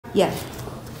Yeah.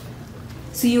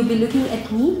 So you'll be looking at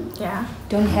me. Yeah.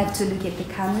 Don't have to look at the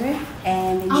camera,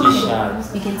 and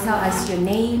then you can tell us your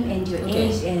name and your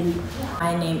age. And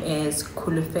my name is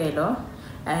Kholofelo,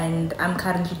 and I'm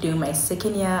currently doing my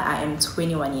second year. I am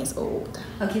 21 years old.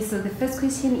 Okay, so the first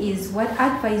question is, what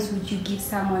advice would you give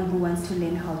someone who wants to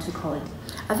learn how to code?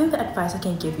 I think the advice I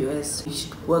can give you is you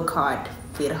should work hard,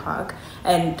 very hard,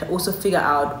 and also figure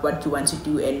out what you want to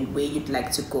do and where you'd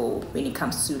like to go when it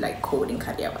comes to like coding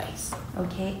career-wise.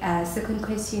 Okay, second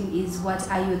question is, what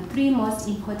are your 3 most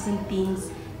important things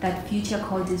that future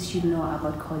coders should know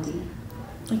about coding?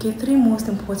 Okay, 3 most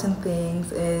important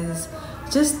things is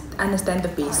just understand the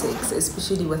basics,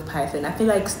 especially with Python. I feel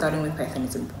like starting with Python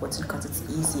is important because it's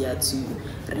easier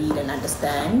to read and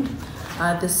understand.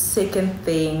 The second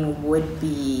thing would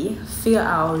be figure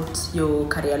out your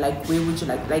career, like where would you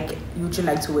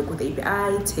like to work with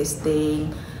API,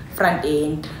 testing, front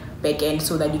end, back end,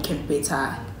 so that you can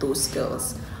better those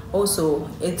skills. Also,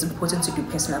 it's important to do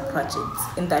personal projects.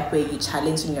 In that way, you're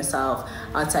challenging yourself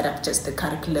outside of just the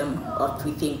curriculum of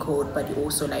within code, but you're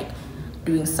also like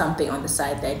doing something on the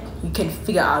side that you can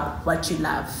figure out what you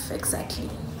love exactly.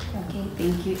 Okay,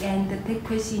 thank you. And the third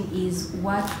question is,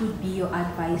 what would be your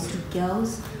advice to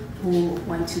girls who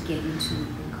want to get into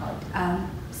the code,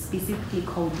 specifically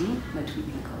coding, not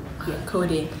within code? Yeah,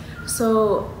 coding.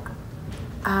 So,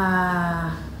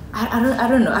 I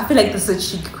don't know. I feel like this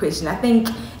is a tricky question. I think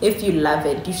if you love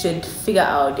it, you should figure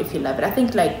out if you love it. I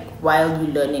think like while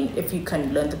you're learning, if you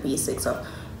can learn the basics of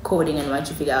coding and what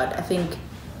you figure out, I think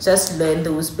just learn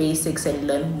those basics and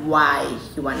learn why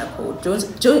you want to code.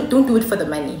 Don't do it for the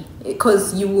money,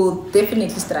 because you will definitely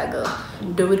struggle.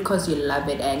 Do it because you love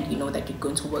it and you know that you're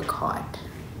going to work hard.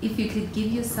 If you could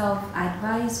give yourself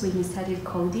advice when you started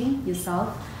coding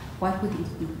yourself, what would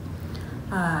it be?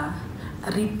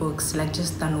 Read books, like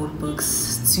just download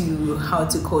books to how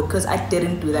to code, because I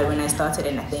didn't do that when I started,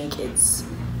 and I think it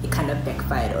kind of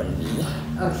backfired on me.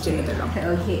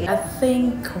 Okay. I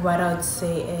think what I would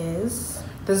say is,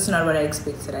 this is not what I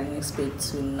expected. I didn't expect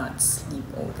to not sleep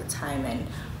all the time and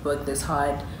work this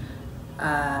hard.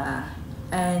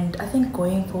 And I think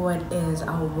going forward is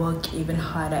I'll work even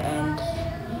harder, and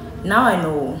now I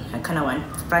know I kind of want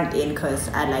front end because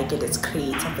I like it. It's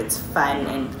creative, it's fun,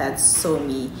 and that's so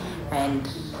me. And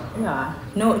yeah,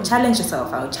 challenge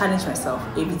yourself. I'll challenge myself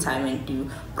every time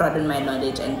and broaden my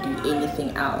knowledge and do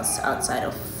anything else outside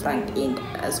of front end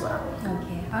as well.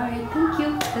 Okay, all right, thank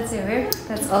you.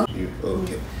 That's all.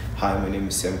 Okay. Hi, my name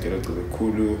is Siyamukelo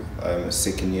Cebekulu. I'm a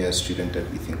second year student at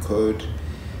Within Code.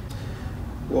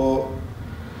 Well,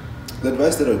 the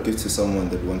advice that I would give to someone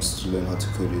that wants to learn how to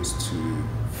code is to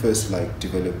first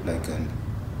develop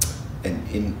an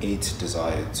innate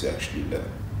desire to actually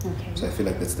learn. Okay. So I feel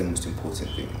like that's the most important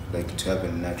thing, like to have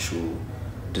a natural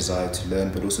desire to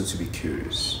learn, but also to be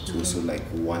curious, to also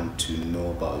want to know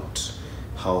about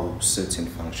how certain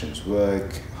functions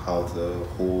work, how the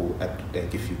whole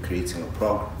if you're creating a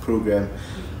program,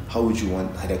 how would you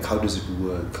want, how does it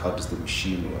work, how does the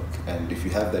machine work? And if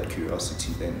you have that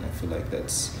curiosity, then I feel like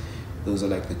those are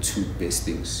like the 2 best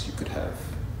things you could have,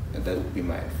 and that would be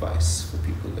my advice for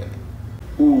people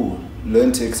learning.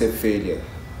 Learn to accept failure.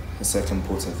 That's like an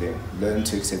important thing. Learn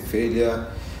to accept failure.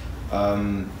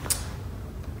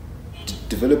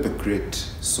 Develop a grit.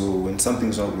 So when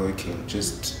something's not working,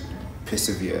 just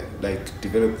persevere.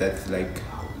 Develop that.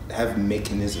 Have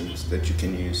mechanisms that you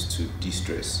can use to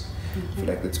de-stress. I feel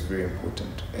like that's very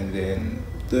important. And then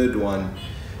third one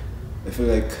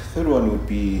would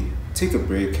be take a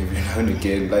break every now and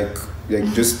again.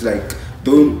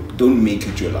 Don't make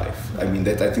it your life. I mean,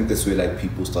 I think that's where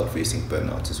people start facing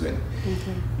burnout, is when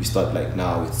you start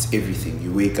now it's everything.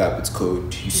 You wake up, it's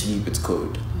code. You sleep, it's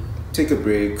code. Take a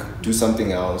break, do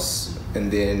something else,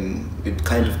 and then it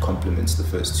kind of complements the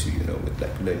first 2,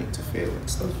 with learning to fail and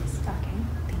stuff. Okay,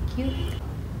 thank you.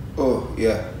 Oh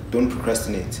yeah, don't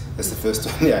procrastinate. That's the first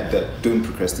one. Yeah, don't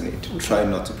procrastinate. Try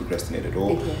not to procrastinate at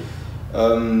all.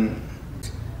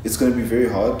 It's going to be very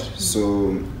hard,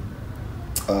 so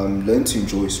learn to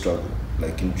enjoy struggle.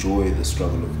 Enjoy the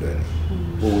struggle of learning,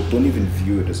 or don't even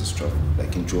view it as a struggle.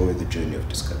 Enjoy the journey of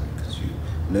discovery, because you're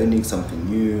learning something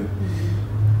new.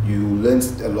 You learn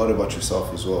a lot about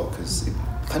yourself as well, because it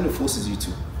kind of forces you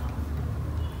to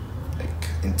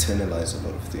internalize a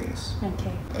lot of things.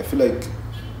 Okay. I feel like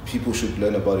people should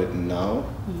learn about it now,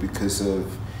 because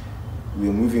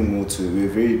we're moving more to,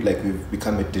 we've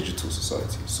become a digital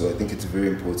society. So I think it's very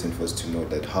important for us to know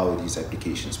that how these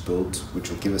applications built, which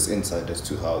will give us insight as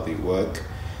to how they work.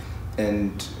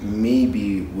 And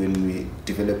maybe when we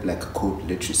develop a code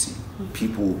literacy,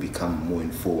 people will become more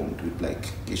informed with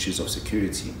issues of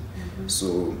security.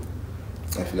 So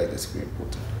I feel like that's very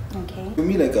important. Okay. For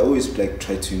me, like, I always like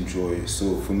try to enjoy.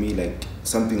 So for me, like,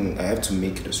 something, I have to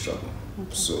make it a struggle.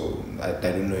 Okay. So I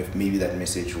don't know if maybe that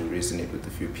message will resonate with a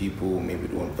few people, maybe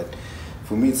it won't. But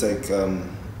for me, it's like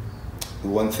the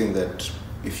one thing that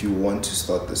if you want to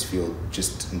start this field,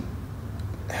 just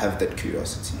have that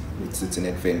curiosity. It's an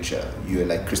adventure. You're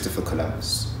like Christopher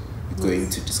Columbus. You're going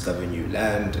to discover new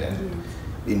land and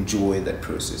enjoy that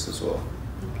process as well.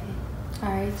 Okay.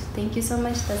 All right. Thank you so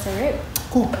much. That's a wrap.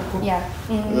 Cool. Yeah.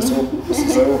 That's all. This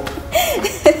is all.